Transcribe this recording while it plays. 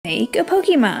Make a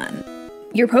Pokémon.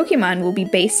 Your Pokémon will be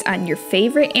based on your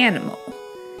favorite animal.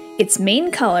 Its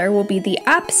main color will be the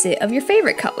opposite of your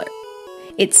favorite color.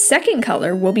 Its second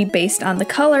color will be based on the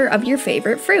color of your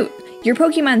favorite fruit. Your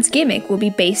Pokémon's gimmick will be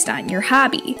based on your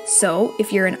hobby, so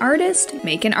if you're an artist,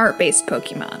 make an art-based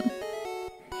Pokémon.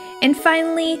 And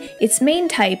finally, its main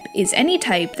type is any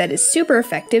type that is super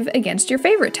effective against your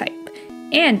favorite type.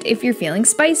 And if you're feeling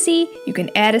spicy, you can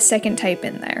add a second type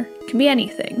in there. It can be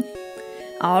anything.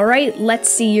 Alright,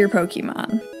 let's see your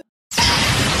Pokémon.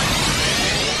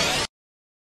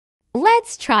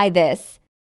 Let's try this.